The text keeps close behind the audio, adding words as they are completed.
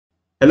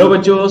Hello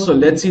बच्चों, so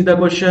let's see the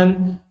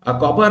question. A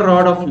copper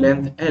rod of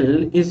length L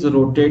is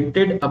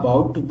rotated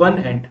about one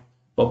end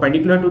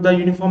perpendicular to the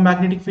uniform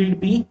magnetic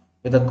field B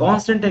with a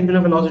constant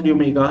angular velocity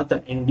omega.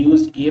 The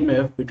induced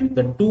EMF between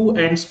the two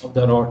ends of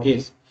the rod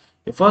is.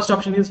 Your first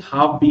option is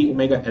half B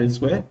omega L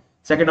square.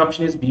 Second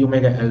option is B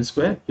omega L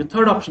square. Your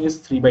third option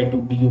is 3 by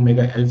 2 B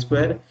omega L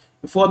square.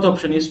 Your fourth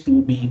option is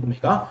 2 B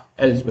omega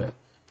L square.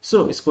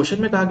 So इस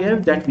question में कहा गया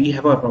है that we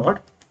have a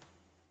rod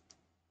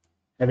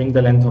having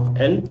the length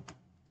of L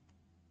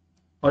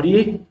और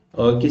ये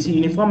किसी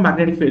uniform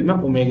magnetic field में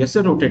omega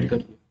से रोटेट कर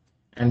रही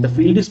है and the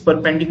field is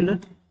perpendicular.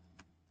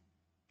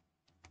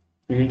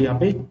 Field यहाँ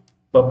पे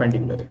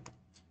परपेंडिकुलर है.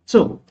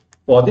 So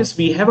for this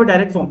we have a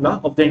direct formula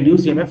of the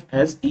induced EMF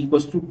as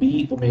equals to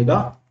be omega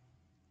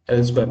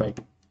L square by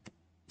 2.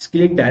 इसके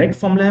लिए डायरेक्ट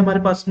फॉर्मूला है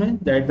हमारे पास में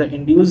that the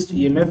induced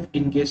EMF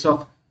in case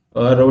of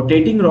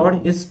rotating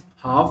rod is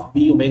half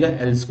B omega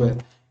L square.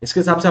 इसके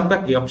हिसाब से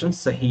आपका A option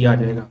सही आ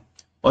जाएगा.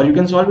 और you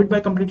can solve it by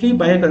completely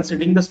by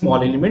considering the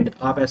small element.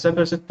 आप ऐसा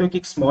कर सकते हो कि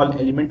एक स्मॉल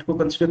एलिमेंट को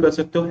कंसीडर कर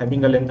सकते हो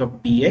having a length of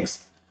dx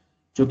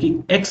जो कि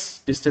x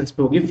डिस्टेंस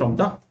पे होगी फ्रॉम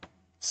द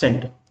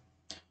सेंटर.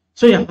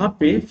 सो यहां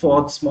पे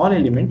for small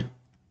element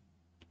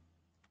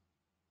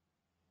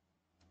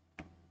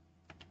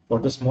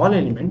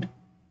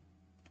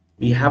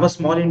we have a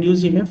small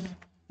induced EMF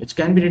which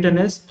can be written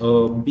as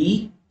B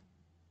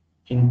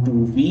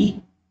into V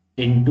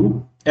into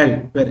L,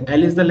 where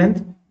L is the length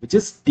which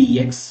is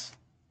dx.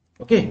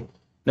 Okay,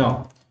 now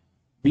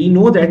we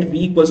know that V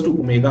equals to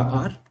omega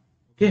r.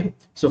 Okay,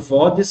 so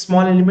for this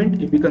small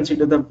element, if we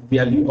consider the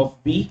value of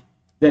V,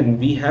 then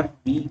we have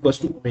V equals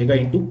to omega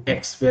into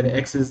x, where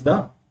x is the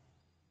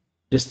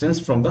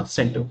distance from the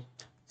center.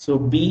 So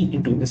B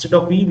into, instead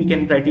of V we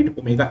can write it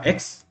omega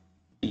x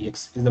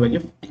dx is the value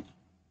of d.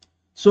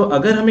 So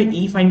अगर हमें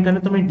E find करना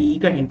तो हमें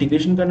d का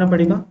integration करना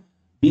पड़ेगा.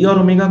 B और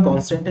omega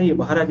constant है, ये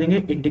बाहर आ जाएंगे.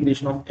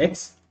 Integration of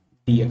x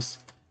dx.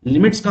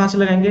 Limits कहां से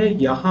लगाएंगे?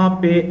 यहाँ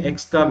पे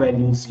x का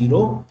वैल्यू 0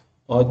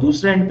 और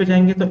दूसरे एंड पे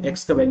जाएंगे तो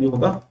x का वैल्यू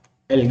होगा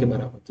l के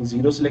बराबर. तो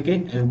 0 से लेके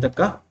l तक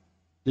का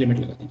लिमिट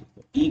लगा दीजिए.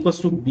 तो E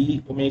equals to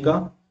be omega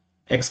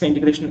x का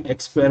integration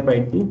x square by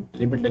 2,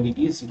 limit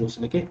लगेगी 0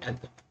 से लेके l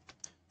तक.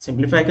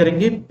 सिंप्लीफाई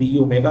करेंगे b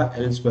omega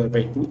l square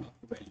by 2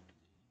 आपको value.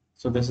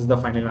 So this is the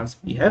final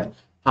answer. We have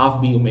half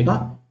b omega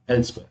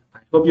l square. I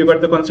hope you got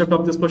the concept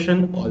of this question.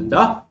 All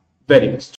the very best.